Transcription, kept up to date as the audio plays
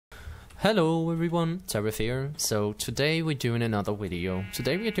Hello everyone, Tereith here. So today we're doing another video.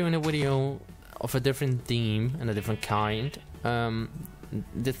 Today we're doing a video of a different theme and a different kind.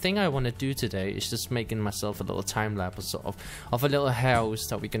 The thing I want to do today is just making myself a little time lapse of a little house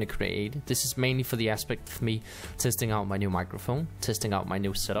that we're going to create. This is mainly for the aspect of me testing out my new microphone, testing out my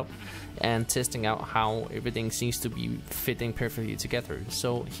new setup, and testing out how everything seems to be fitting perfectly together.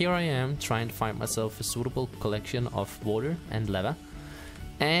 So here I am trying to find myself a suitable collection of water and lava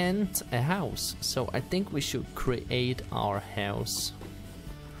and a house. So I think we should create our house.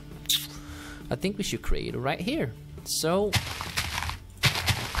 I think we should create it right here. So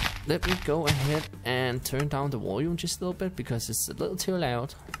let me go ahead and turn down the volume just a little bit because it's a little too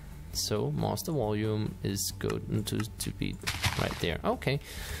loud. So master volume is good to be right there. Okay.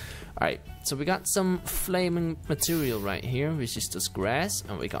 Alright, so we got some flaming material right here, which is just grass,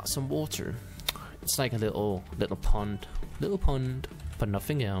 and we got some water. It's like a little pond, but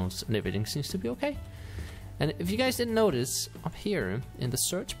nothing else, and everything seems to be okay. And if you guys didn't notice, up here in the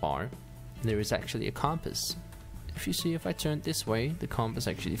search bar there is actually a compass. If you see, if I turn this way, the compass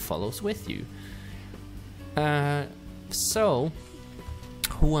actually follows with you. So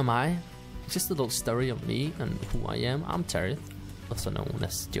who am I? Just a little story of me and who I am. I'm Tereith, also known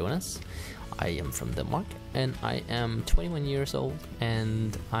as Jonas. I am from Denmark and I am 21 years old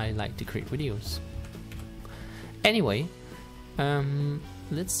and I like to create videos. Anyway,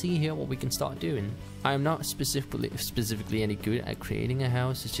 let's see here what we can start doing. I'm not specifically any good at creating a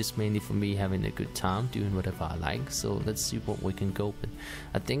house. It's just mainly for me having a good time doing whatever I like. So let's see what we can go with.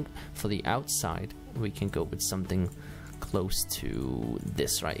 I think for the outside we can go with something close to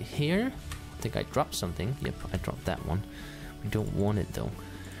this right here. I think I dropped something. Yep, I dropped that one. We don't want it though.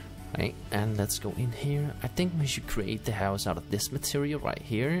 Right, and let's go in here. I think we should create the house out of this material right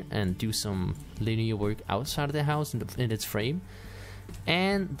here and do some linear work outside of the house in its frame.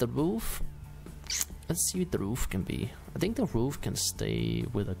 And the roof, let's see what the roof can be. I think the roof can stay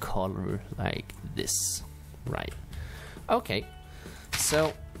with a color like this. Right. Okay,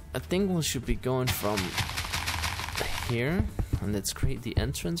 so I think we should be going from here, and let's create the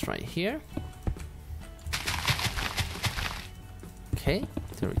entrance right here. Okay,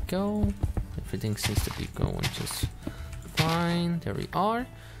 there we go. Everything seems to be going just fine. There we are.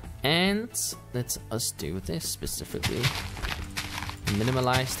 And let's us do this specifically.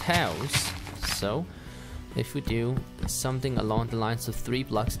 Minimalized house. So if we do something along the lines of 3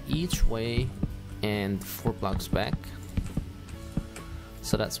 blocks each way and 4 blocks back.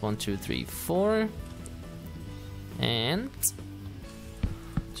 So that's 1, 2, 3, 4. And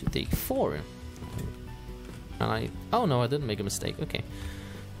 2, 3, 4. Oh no, I didn't make a mistake. Okay,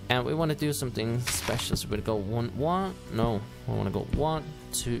 and we want to do something special, so we're gonna go one. No, we want to go 1,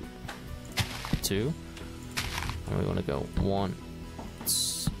 2, 2, and we want to go 1,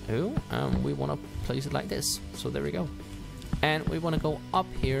 2, and we want to place it like this. So there we go. And we want to go up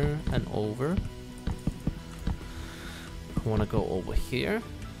here and over. We want to go over here.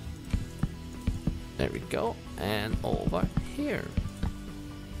 There we go, and over here.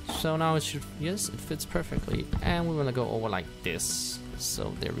 So now it should, yes, it fits perfectly. And we're gonna go over like this.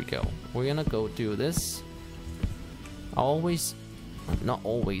 So there we go. We're gonna go do this. Not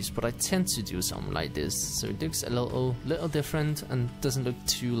always, but I tend to do something like this. So it looks a little different and doesn't look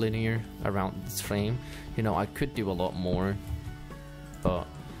too linear around this frame. You know, I could do a lot more, but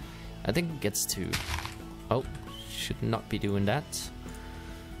I think it gets too... Oh, should not be doing that.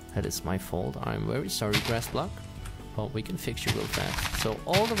 That is my fault. I'm very sorry, grass block. But we can fix you real fast. So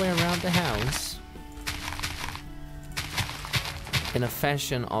all the way around the house, in a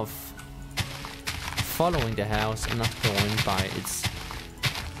fashion of following the house and not going by its...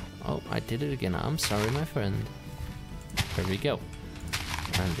 Oh, I did it again. I'm sorry, my friend. There we go.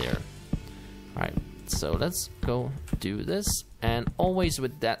 And there. Alright, so let's go do this. And always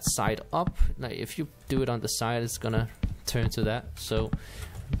with that side up. Like if you do it on the side, it's gonna turn to that. So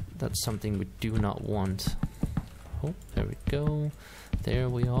that's something we do not want. Oh, there we go. There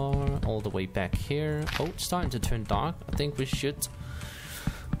we are, all the way back here. Oh, it's starting to turn dark. I think we should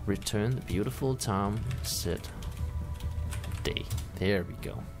return the beautiful time set day. There we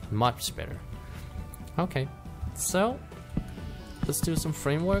go. Much better. Okay, so let's do some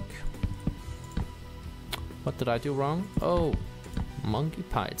framework. What did I do wrong? Oh, monkey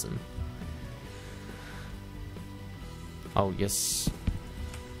python. Oh, yes.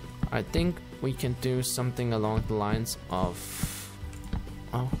 I think we can do something along the lines of...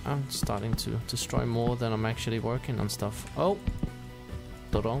 Oh, I'm starting to destroy more than I'm actually working on stuff. Oh,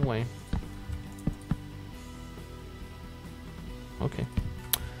 the wrong way. Okay.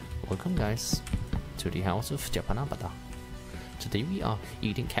 Welcome guys to the house of Japanabata. Today we are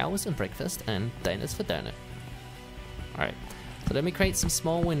eating cows and breakfast and diners for dinner. Alright, so let me create some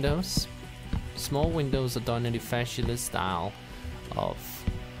small windows. Small windows are done in the fascist style of...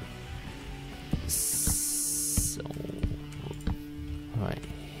 So... Right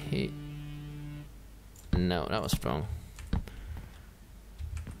here... No, that was wrong.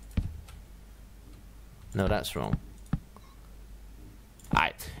 No, that's wrong.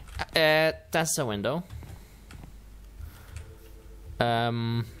 Alright, that's a window.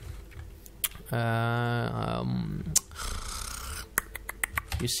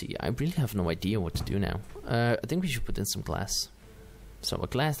 You see, I really have no idea what to do now. I think we should put in some glass. So a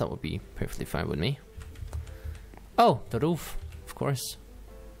glass, that would be perfectly fine with me. Oh, the roof, of course.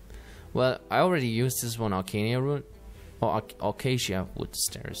 Well, I already used this one Arcania wood, or Acacia wood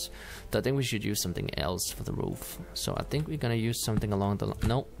stairs. So I think we should use something else for the roof. So I think we're gonna use something along the...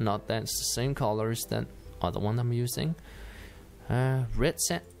 No, not that. It's the same colors that are the one I'm using. Red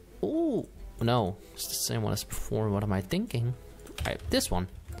sand. Oh, no. It's the same one as before. What am I thinking? This one.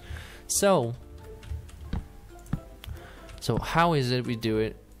 So how is it we do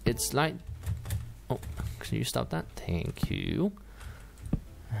it? It's like... Oh, can you stop that? Thank you.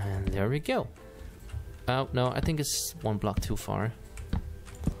 And there we go. Oh, no, I think it's one block too far.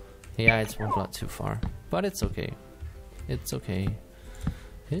 Yeah, it's one block too far. But it's okay. It's okay.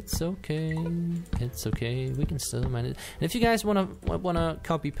 It's okay. It's okay. We can still manage. And if you guys wanna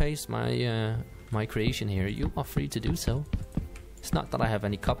copy paste my my creation here, you are free to do so. It's not that I have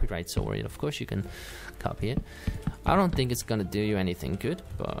any copyrights over it. Of course you can copy it. I don't think it's gonna do you anything good,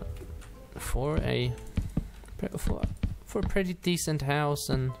 but for a pretty decent house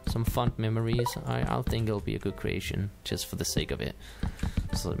and some fun memories, I'll think it'll be a good creation just for the sake of it.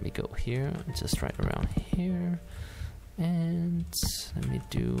 So let me go here, just right around here. And let me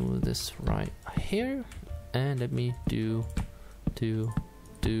do this right here, and let me do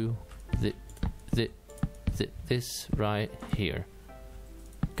this right here.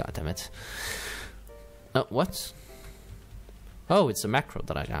 God damn it! What? Oh, it's a macro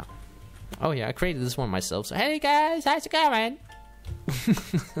that I got. Oh yeah, I created this one myself. So hey guys, how's it going?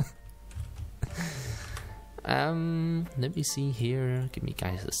 Let me see here. Give me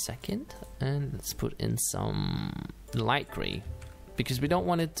guys a second, and let's put in some light gray because we don't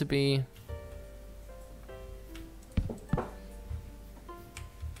want it to be.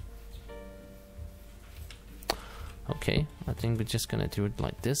 Okay, I think we're just gonna do it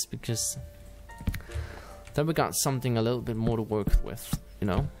like this because then we got something a little bit more to work with, you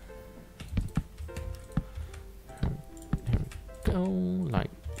know. Here we go, like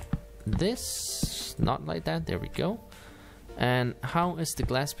this, not like that. There we go. And how is the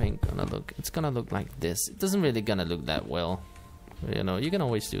glass pane gonna look? It's gonna look like this. It doesn't really gonna look that well. You know, you can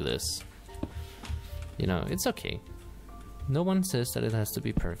always do this. You know, it's okay. No one says that it has to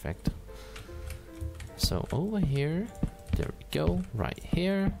be perfect. So over here, there we go, right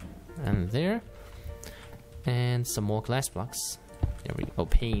here, and there. And some more glass blocks. There we go,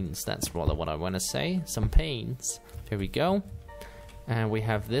 panes, that's rather what I want to say. Some panes, there we go. And we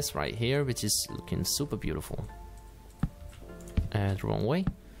have this right here, which is looking super beautiful. The wrong way.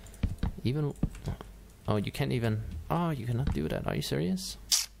 Even, oh, you can't even, oh, you cannot do that, are you serious?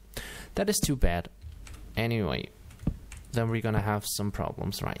 That is too bad. Anyway, then we're gonna have some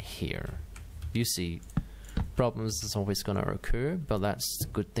problems right here. You see, problems is always gonna occur, but that's a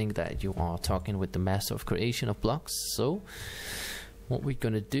good thing that you are talking with the master of creation of blocks. So what we're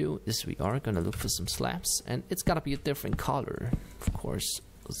gonna do is we are gonna look for some slabs, and it's gotta be a different color. Of course,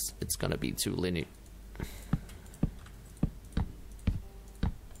 it's gonna be too linear.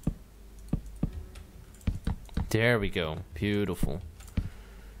 There we go, beautiful,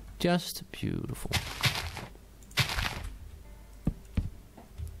 just beautiful.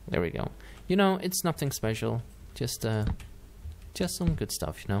 There we go. You know, it's nothing special, just some good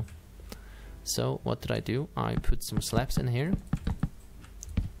stuff, you know. So what did I do? I put some slabs in here.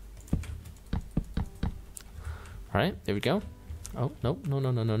 All right, there we go. Oh, no, no,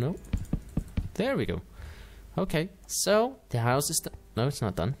 no, no, no, no. There we go. Okay, so the house is done. No, it's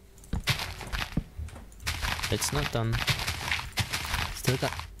not done. It's not done. Still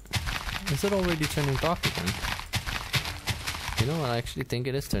got... Is it already turning dark again? You know, I actually think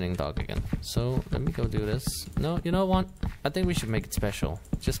it is turning dark again. So let me go do this. No, you know what? I think we should make it special,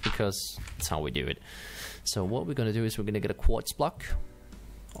 just because it's how we do it. So what we're gonna do is we're gonna get a quartz block,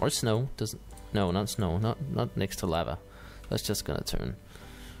 or snow. Doesn't? No, not snow. Not next to lava. That's just gonna turn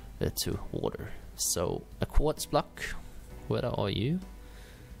it to water. So a quartz block. Where are you?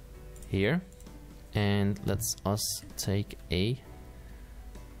 Here. And let's us take a...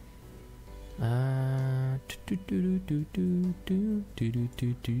 There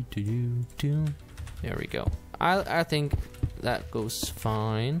we go. I think that goes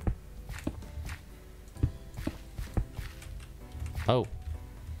fine. Oh.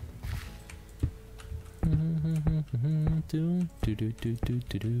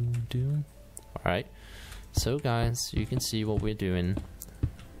 Alright. So guys, you can see what we're doing.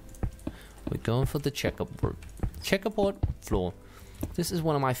 We're going for the checkerboard floor. This is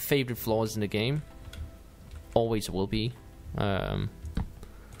one of my favorite floors in the game. Always will be. You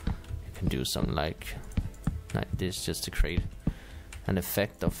can do something like this just to create an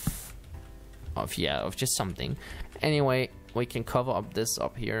effect of just something. Anyway, we can cover up this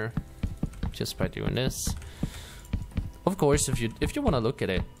up here just by doing this. Of course, if you want to look at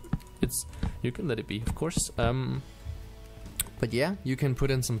it, you can let it be, of course. But yeah, you can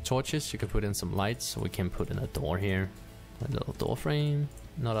put in some torches, you can put in some lights. We can put in a door here, a little door frame,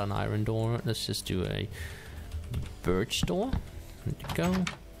 not an iron door. Let's just do a birch door. There you go.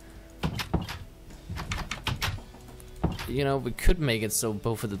 You know, we could make it so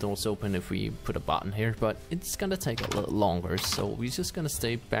both of the doors open if we put a button here, but it's gonna take a little longer, so we're just gonna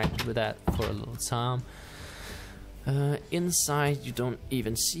stay back with that for a little time. Inside you don't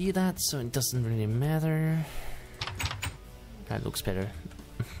even see that, so it doesn't really matter. That looks better.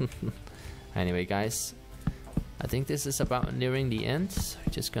 Anyway guys, I think this is about nearing the end. So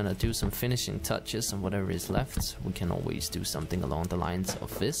we're just gonna do some finishing touches on whatever is left. We can always do something along the lines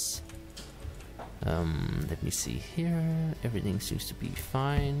of this. Let me see here. Everything seems to be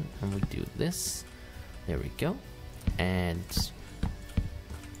fine, and we do this. There we go. And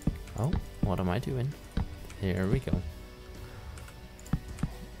oh, what am I doing? Here we go.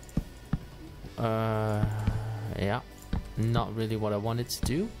 Yeah, not really what I wanted to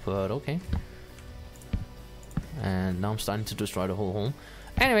do, but okay. And now I'm starting to destroy the whole home.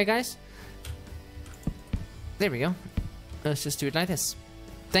 Anyway guys, there we go. Let's just do it like this.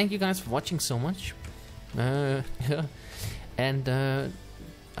 Thank you guys for watching so much. Yeah. And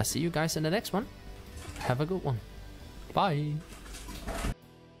I see you guys in the next one. Have a good one. Bye.